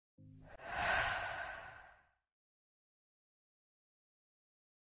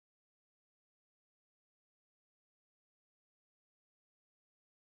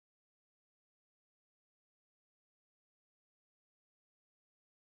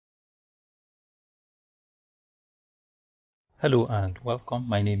Hello and welcome.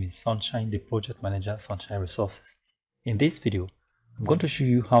 My name is Sunshine, the project manager at Sunshine Resources. In this video, I'm going to show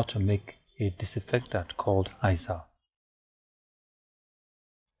you how to make a disinfectant called Izal.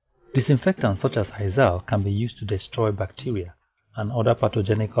 Disinfectants such as Izal can be used to destroy bacteria and other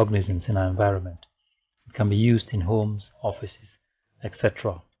pathogenic organisms in our environment. It can be used in homes, offices,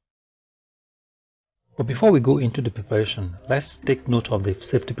 etc. But before we go into the preparation, let's take note of the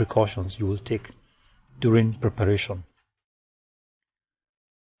safety precautions you will take during preparation.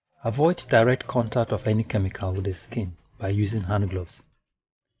 Avoid direct contact of any chemical with the skin by using hand gloves.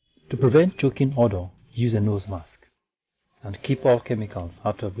 To prevent choking odor, use a nose mask and keep all chemicals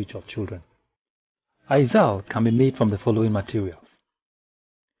out of reach of children. Izal can be made from the following materials: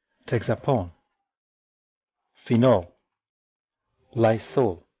 Texapon, phenol,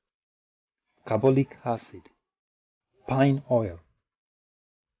 Lysol, carbolic acid, pine oil,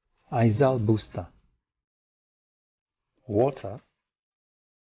 Izal booster, water,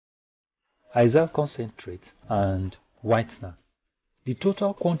 Izal concentrate, and whitener. The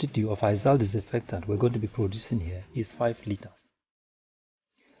total quantity of Izal disinfectant we're going to be producing here is 5 liters.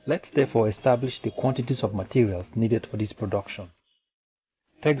 Let's therefore establish the quantities of materials needed for this production.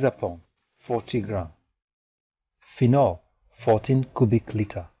 Texapon 40 gram, phenol 14 cubic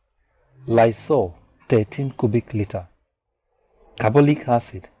liter, Lysol 13 cubic liter, carbolic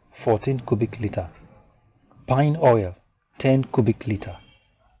acid 14 cubic liter, pine oil 10 cubic liter,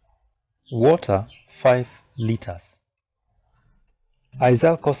 water 5 liters,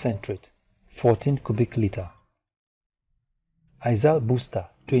 Izal concentrate 14 cubic liter, Izal booster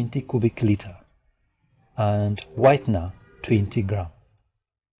 20 cubic liter, and whitener 20 gram.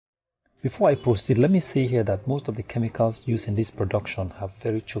 Before I proceed, let me say here that most of the chemicals used in this production have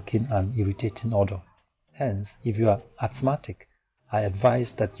very choking and irritating odor. Hence, if you are asthmatic, I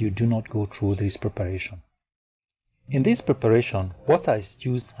advise that you do not go through this preparation. In this preparation, water is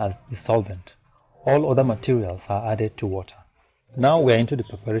used as the solvent. All other materials are added to water. Now we are into the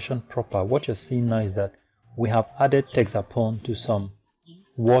preparation proper. What you're seeing now is that we have added Texapon to some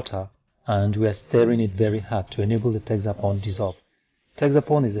water and we are stirring it very hard to enable the Texapon dissolve.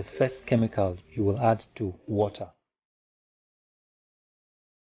 Texapon is the first chemical you will add to water.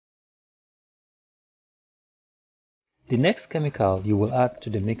 The next chemical you will add to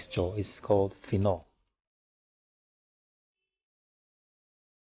the mixture is called phenol.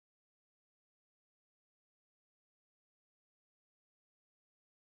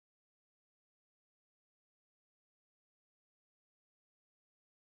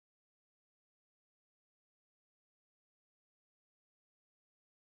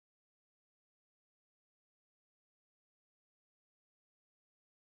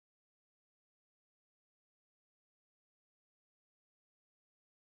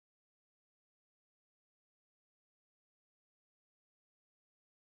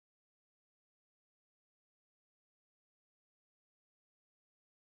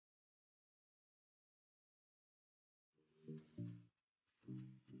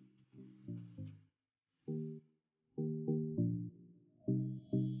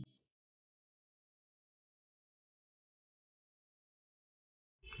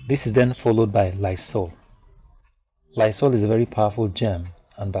 This is then followed by Lysol. Lysol is a very powerful germ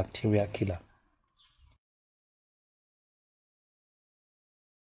and bacteria killer.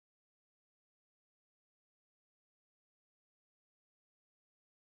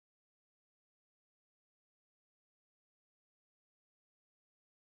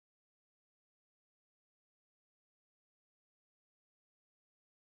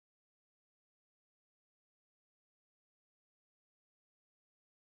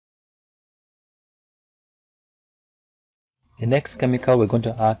 The next chemical we're going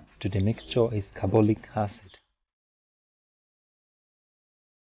to add to the mixture is carbolic acid.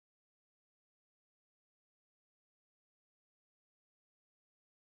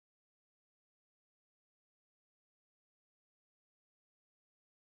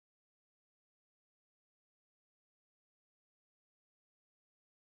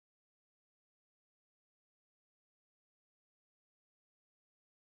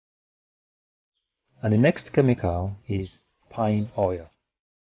 And the next chemical is pine oil.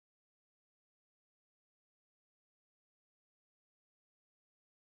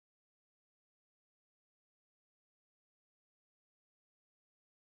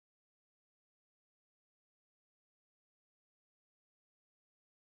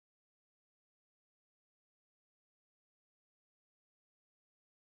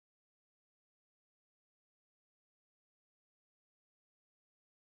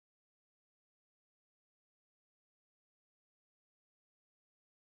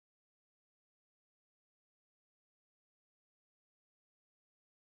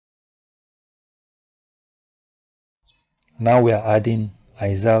 Now we are adding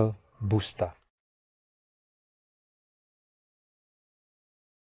Aizal booster.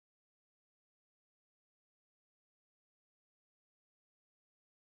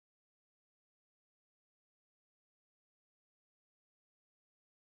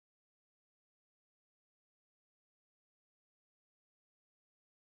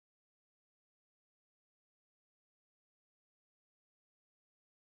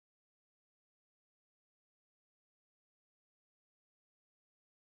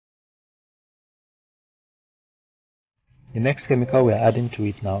 The next chemical we are adding to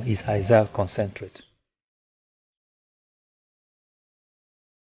it now is Aizal concentrate.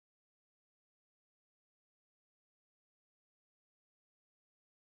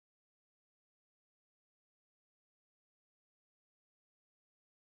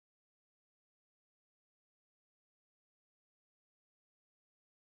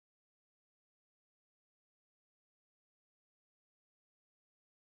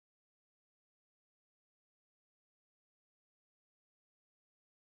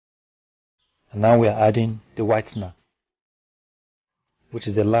 And now we are adding the whitener, which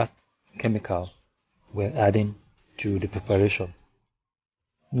is the last chemical we're adding to the preparation.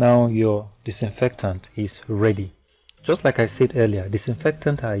 Now your disinfectant is ready. Just like I said earlier,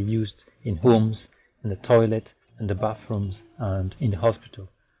 disinfectant are used in homes, in the toilet, in the bathrooms, and in the hospital.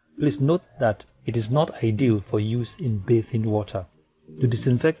 Please note that it is not ideal for use in bathing water. To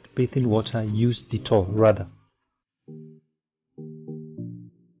disinfect bathing water, use Dettol rather.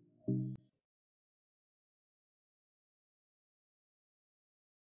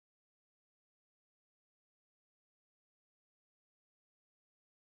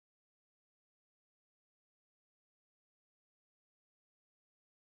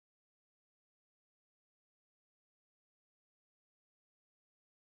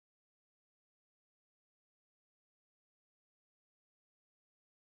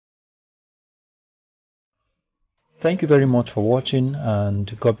 Thank you very much for watching,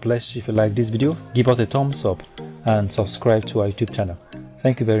 and God bless you. If you like this video, give us a thumbs up and subscribe to our YouTube channel.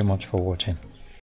 Thank you very much for watching.